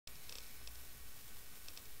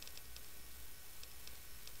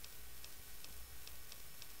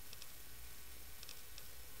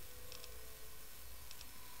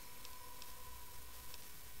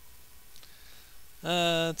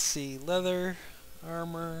Let's see, leather,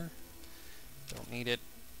 armor, don't need it.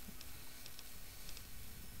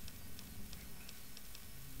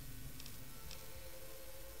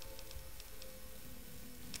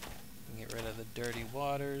 Get rid of the dirty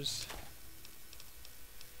waters.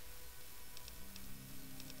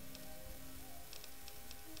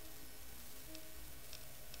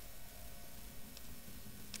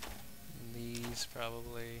 These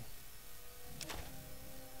probably.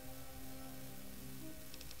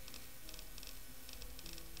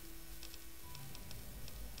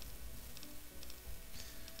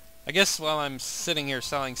 I guess while I'm sitting here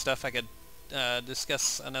selling stuff, I could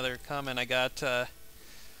discuss another comment I got.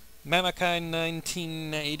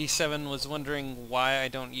 Mamakai1987 was wondering why I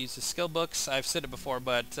don't use the skill books. I've said it before,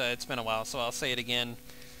 but it's been a while, so I'll say it again.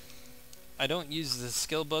 I don't use the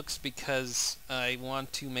skill books because I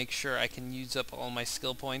want to make sure I can use up all my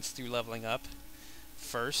skill points through leveling up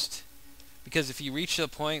first. Because if you reach a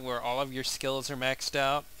point where all of your skills are maxed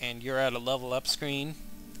out and you're at a level up screen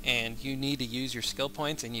and you need to use your skill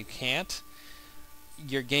points and you can't,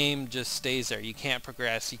 your game just stays there. You can't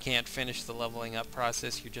progress, you can't finish the leveling up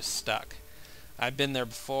process, you're just stuck. I've been there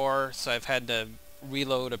before, so I've had to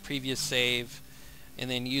reload a previous save and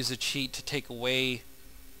then use a cheat to take away,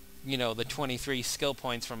 you know, the 23 skill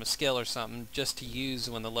points from a skill or something just to use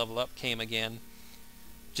when the level up came again,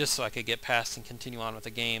 just so I could get past and continue on with the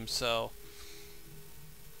game. So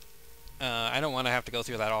I don't want to have to go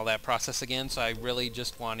through all that process again, so I really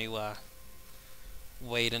just want to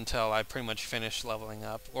wait until I pretty much finish leveling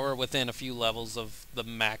up, or within a few levels of the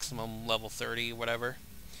maximum level 30 or whatever,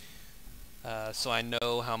 so I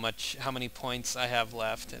know how many points I have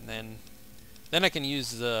left, and then I can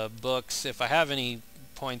use the books. If I have any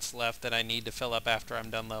points left that I need to fill up after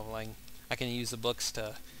I'm done leveling, I can use the books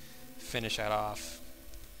to finish that off.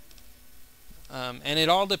 And it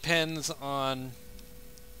all depends on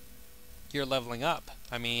your leveling up.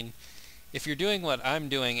 I mean, if you're doing what I'm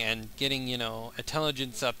doing and getting, you know,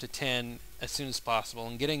 intelligence up to 10 as soon as possible,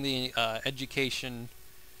 and getting the education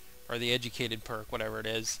or the educated perk, whatever it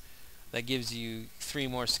is, that gives you 3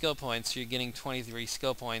 more skill points, so you're getting 23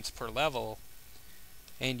 skill points per level,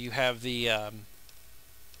 and you have the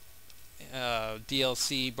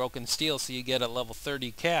DLC Broken Steel, so you get a level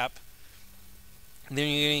 30 cap,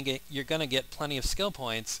 then you're gonna get plenty of skill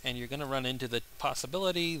points, and you're gonna run into the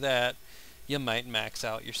possibility that you might max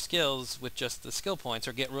out your skills with just the skill points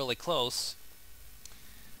or get really close,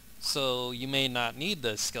 so you may not need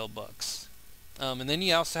the skill books. And then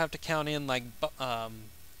you also have to count in like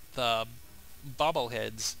the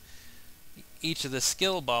bobbleheads. Each of the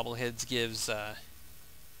skill bobbleheads gives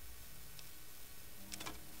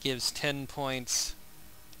 10 points.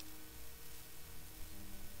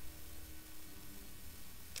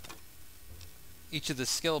 Each of the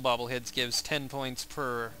skill bobbleheads gives 10 points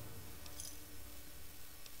per...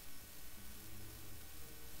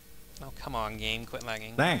 Oh, come on, game, quit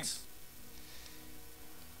lagging. Thanks.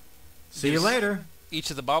 See you later. Each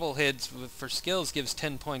of the bobbleheads for skills gives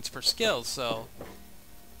 10 points per skill, so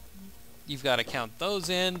you've got to count those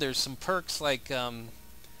in. There's some perks like,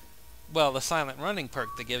 well, the silent running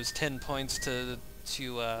perk that gives 10 points to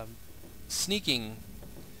sneaking.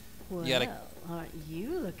 Well, aren't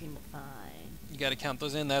you looking fine? You got to count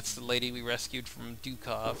those in. That's the lady we rescued from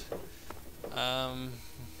Dukov.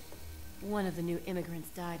 One of the new immigrants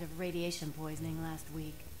died of radiation poisoning last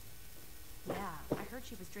week. Yeah, I heard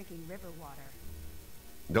she was drinking river water.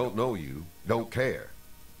 Don't know you. Don't care.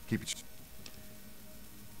 Keep it...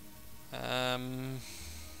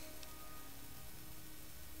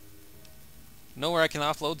 Know where I can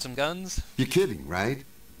offload some guns? You're kidding, right?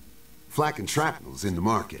 Flak and shrapnel's in the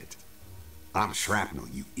market. I'm shrapnel,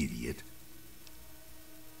 you idiot.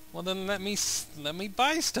 Well, then let me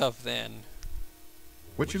buy stuff then.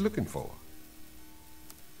 What you looking for?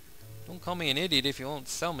 Don't call me an idiot if you won't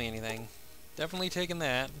sell me anything. Definitely taking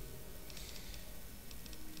that.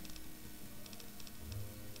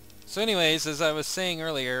 So anyways, as I was saying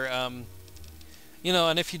earlier, you know,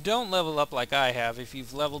 and if you don't level up like I have, if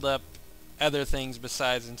you've leveled up other things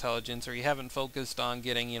besides intelligence, or you haven't focused on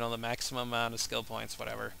getting, you know, the maximum amount of skill points,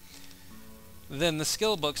 whatever, then the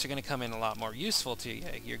skill books are going to come in a lot more useful to you.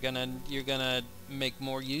 You're gonna make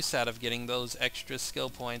more use out of getting those extra skill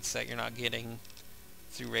points that you're not getting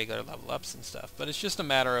through regular level ups and stuff. But it's just a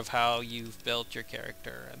matter of how you've built your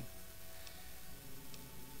character, and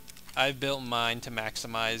I've built mine to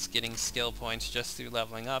maximize getting skill points just through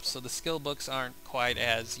leveling up, so the skill books aren't quite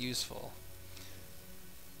as useful.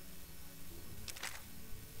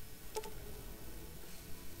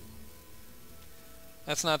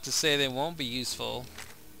 That's not to say they won't be useful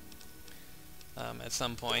at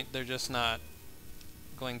some point. They're just not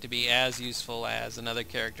going to be as useful as another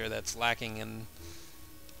character that's lacking in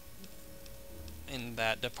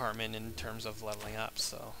that department in terms of leveling up.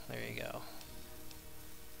 So there you go.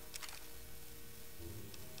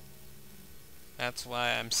 That's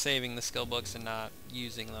why I'm saving the skill books and not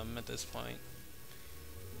using them at this point.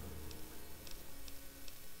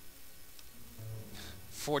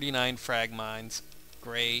 49 frag mines.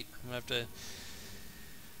 Great. I'm gonna have to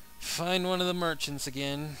find one of the merchants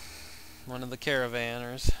again. One of the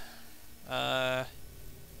caravanners. Yeah,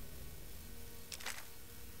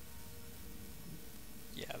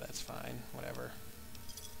 that's fine. Whatever.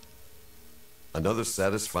 Another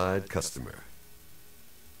satisfied customer.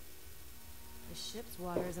 The ship's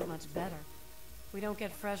water isn't much better. If we don't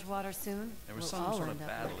get fresh water soon, There was we'll some all sort end of up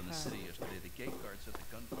battle like in the her. city yesterday. The gate guard said the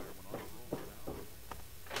gunfire went on a roll.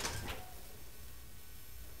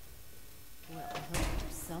 Well, I hope we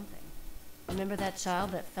do something. Remember that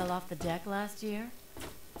child that fell off the deck last year?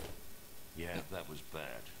 Yeah, that was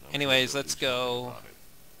bad. Anyways, let's go.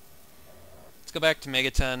 Let's go back to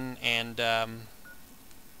Megaton, and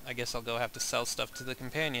I guess I'll go have to sell stuff to the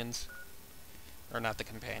companions. Or not the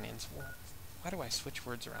companions. Why do I switch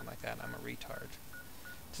words around like that? I'm a retard.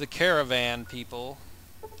 To the caravan people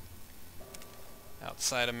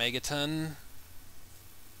outside of Megaton.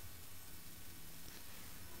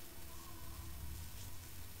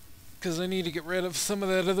 Because I need to get rid of some of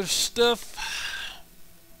that other stuff.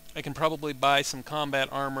 I can probably buy some combat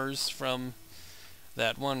armors from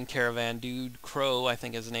that one caravan dude, Crow, I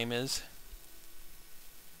think his name is.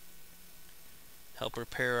 Help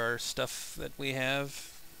repair our stuff that we have.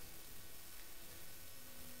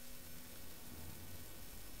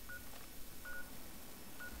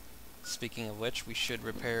 Speaking of which, we should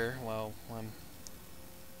repair while I'm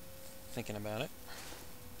thinking about it.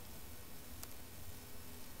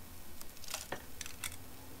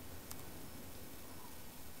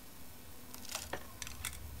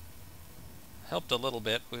 Helped a little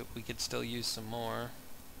bit, we could still use some more.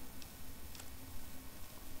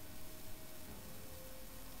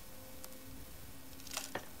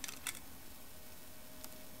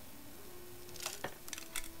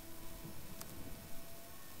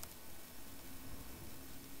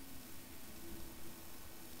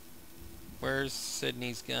 Where's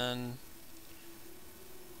Sydney's gun?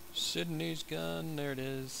 Sydney's gun, there it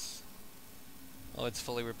is. Oh, it's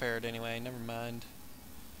fully repaired anyway, never mind.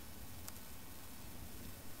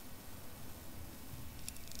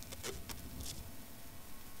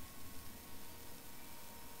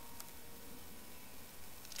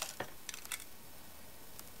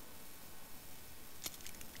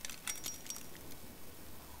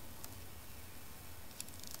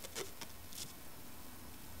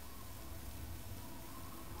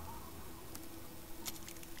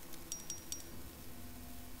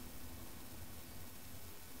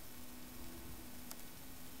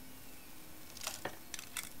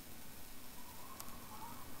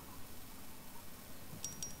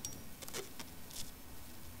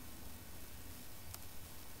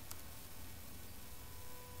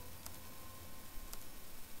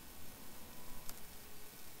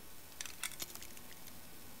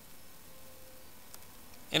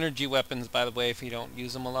 Energy weapons, by the way, if you don't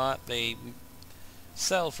use them a lot, they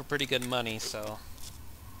sell for pretty good money, so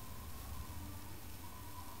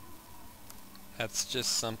that's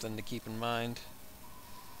just something to keep in mind.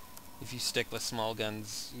 If you stick with small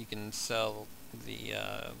guns, you can sell the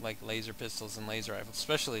like laser pistols and laser rifles,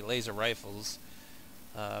 especially laser rifles,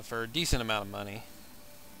 for a decent amount of money.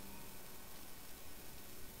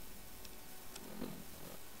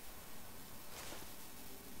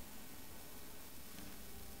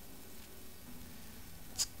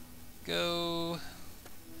 Go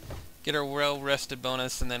get our well-rested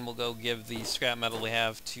bonus, and then we'll go give the scrap metal we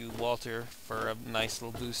have to Walter for a nice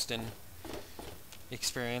little boost in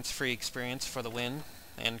experience, free experience for the win,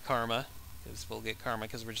 and karma, because we'll get karma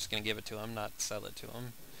because we're just going to give it to him, not sell it to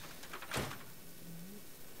him.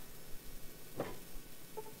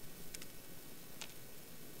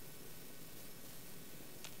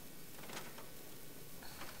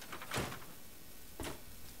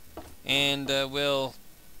 And we'll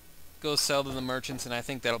go sell to the merchants, and I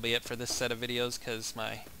think that'll be it for this set of videos because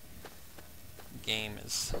my game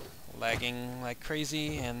is lagging like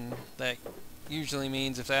crazy, and that usually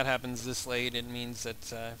means if that happens this late, it means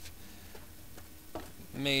that I've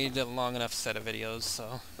made a long enough set of videos,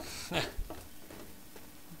 so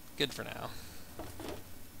good for now.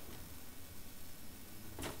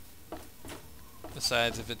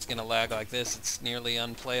 Besides, if it's gonna lag like this, it's nearly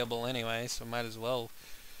unplayable anyway, so might as well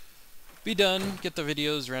be done, get the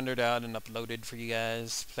videos rendered out and uploaded for you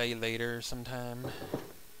guys, play later sometime.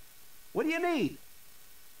 What do you need?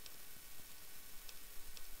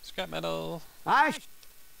 Scrap metal. I...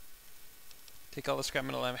 Take all the scrap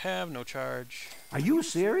metal I have, no charge. Are you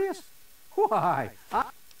serious? Why?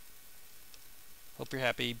 Hope you're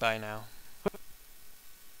happy. Bye now.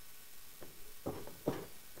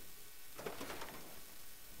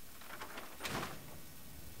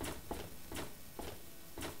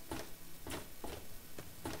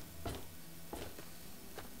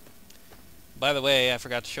 By the way, I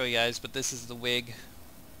forgot to show you guys, but this is the wig.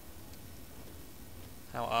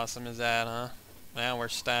 How awesome is that, huh? Now we're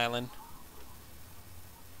styling.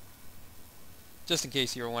 Just in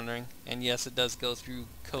case you were wondering. And yes, it does go through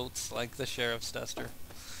coats like the Sheriff's Duster.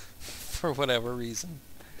 For whatever reason.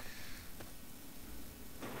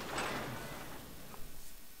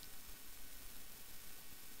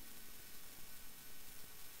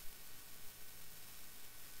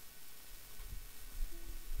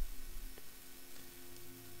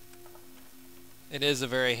 It is a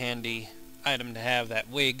very handy item to have, that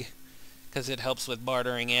wig, because it helps with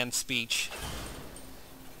bartering and speech.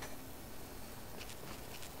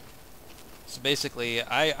 So basically,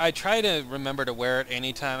 I try to remember to wear it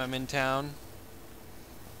anytime I'm in town,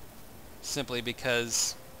 simply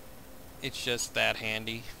because it's just that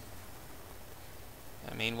handy.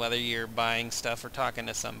 I mean, whether you're buying stuff or talking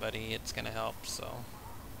to somebody, it's going to help, so...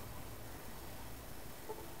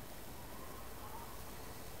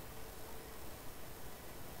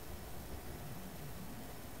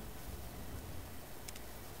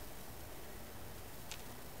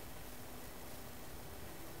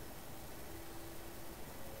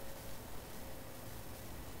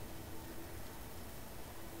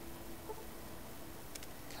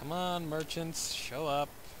 Come on, merchants, show up.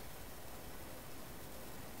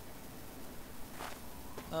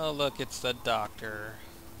 Oh, look, it's the doctor.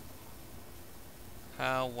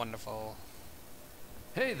 How wonderful.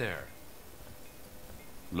 Hey there.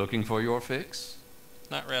 Looking for your fix?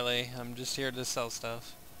 Not really. I'm just here to sell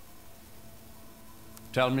stuff.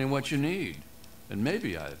 Tell me what you need, and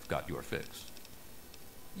maybe I've got your fix.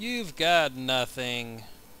 You've got nothing.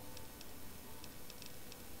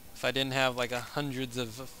 If I didn't have like hundreds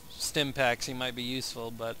of stim packs, he might be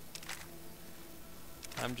useful, but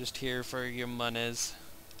I'm just here for your monies.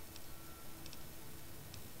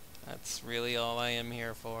 That's really all I am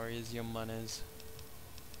here for, is your monies.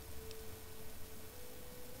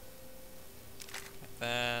 Like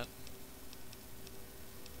that.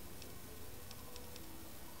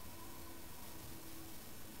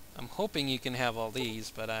 I'm hoping you can have all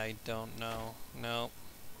these, but I don't know. Nope.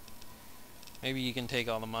 Maybe you can take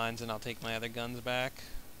all the mines and I'll take my other guns back.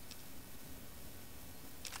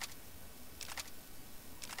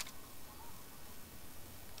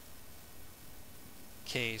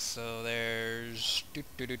 Okay, so there's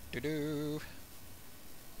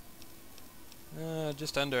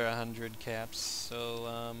just under 100 caps.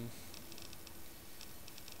 So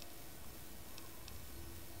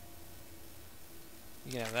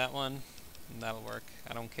you can have that one, and that'll work.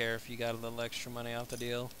 I don't care if you got a little extra money off the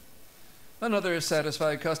deal. Another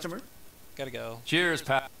satisfied customer? Gotta go. Cheers,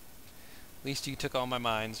 pal. At least you took all my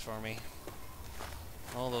mines for me.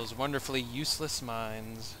 All those wonderfully useless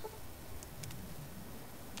mines.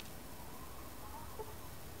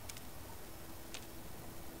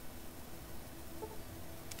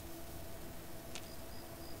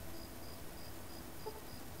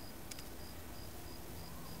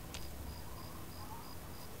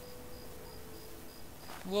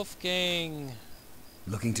 Wolfgang!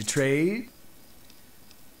 Looking to trade?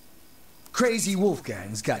 Crazy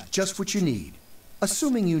Wolfgang's got just what you need.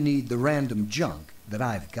 Assuming you need the random junk that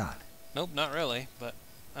I've got. Nope, not really, but,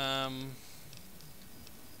 yeah.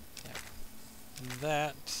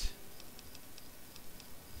 That...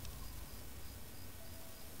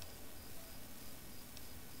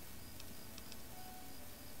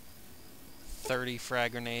 $30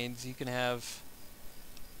 frag grenades. You can have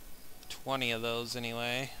 20 of those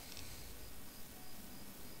anyway.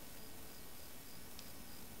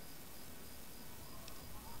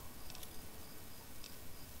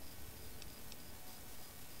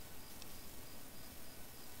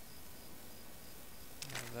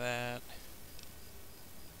 That.